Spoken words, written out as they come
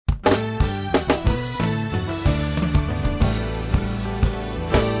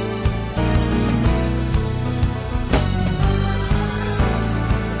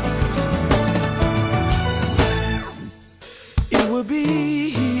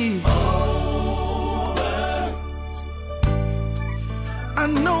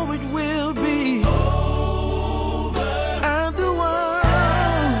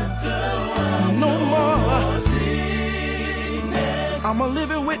I'm a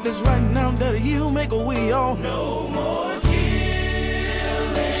living witness right now that you make a way on. No more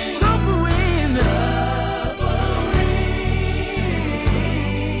killing, Suffering.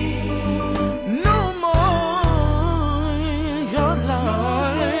 No more, your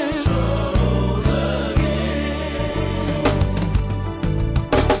Lord. troubles again.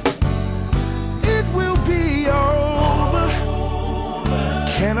 It will be over.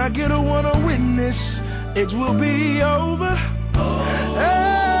 Can I get a witness? It will be over. After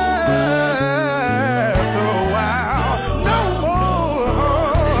a while, no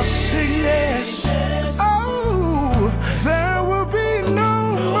more sickness. Oh, there will be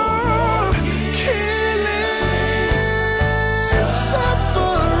no more killing,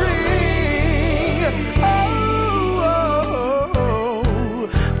 suffering. Oh,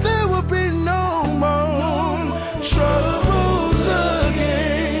 there will be no more troubles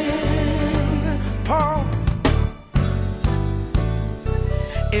again. Paul.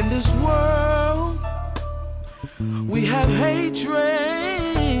 In this world, we have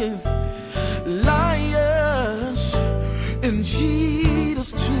hatred, liars, and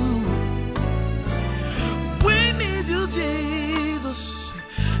cheaters too. We need you, Jesus,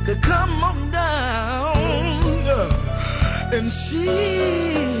 to come on down and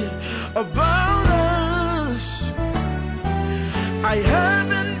see about us. I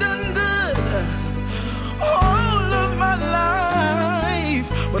haven't done good all of my life,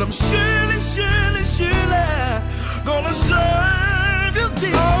 but I'm surely gonna serve you,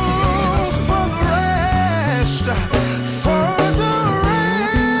 Jesus. Oh, for the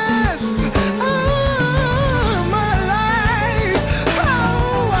rest of my life.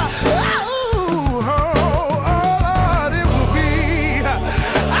 Lord, it will be.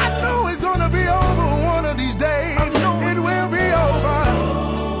 I know it's gonna be over one of these days. It will be over.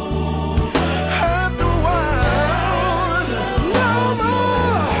 After a while, no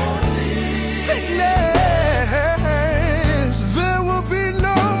more sickness. There will be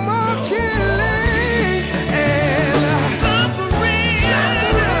no more killing and suffering.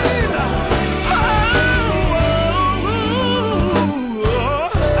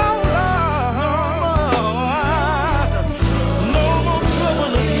 Oh, Lord, no more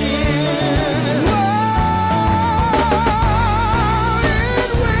trouble again.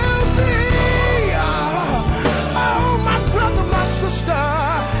 It will be. Oh, my brother, my sister,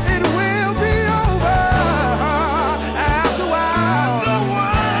 it will be over after a while.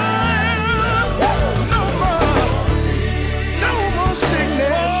 No more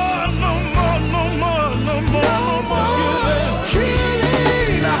sickness. No more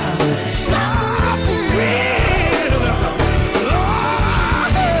killing, suffering.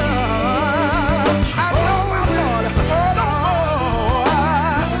 I know, my Lord,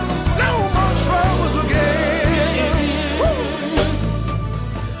 no more troubles again.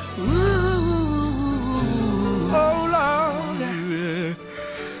 Oh Lord,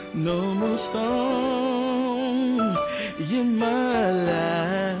 no more storm in my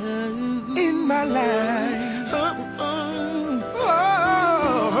life. In my life.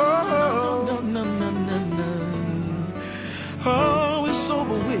 Oh, it's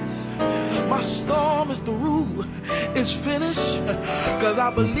over with. My storm is through. It's finished. Cause I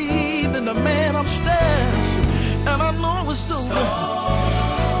believed in the man upstairs. And I know it's over.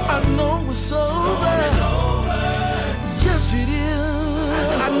 I know it's over. Yes, it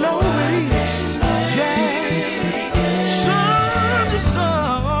is. I know it is. Yeah. Sun is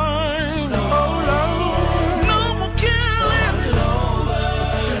done. Oh Lord. No more killing.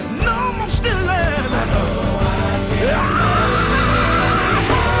 No more stealing.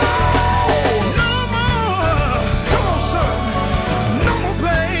 No more. Come on, son. No more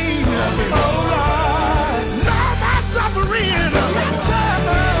pain. Oh Lord. No more suffering. Yes, sir.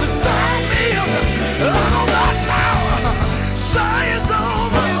 The storm is over now. It's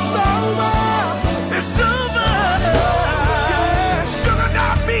over. It's over. Sugar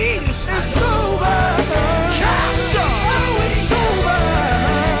diabetes. It's over. Cancer. Oh, it's over.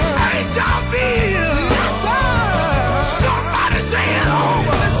 HIV. Yes, sir. Somebody say it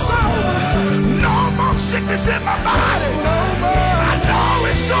over. It's over. No more sickness in my body.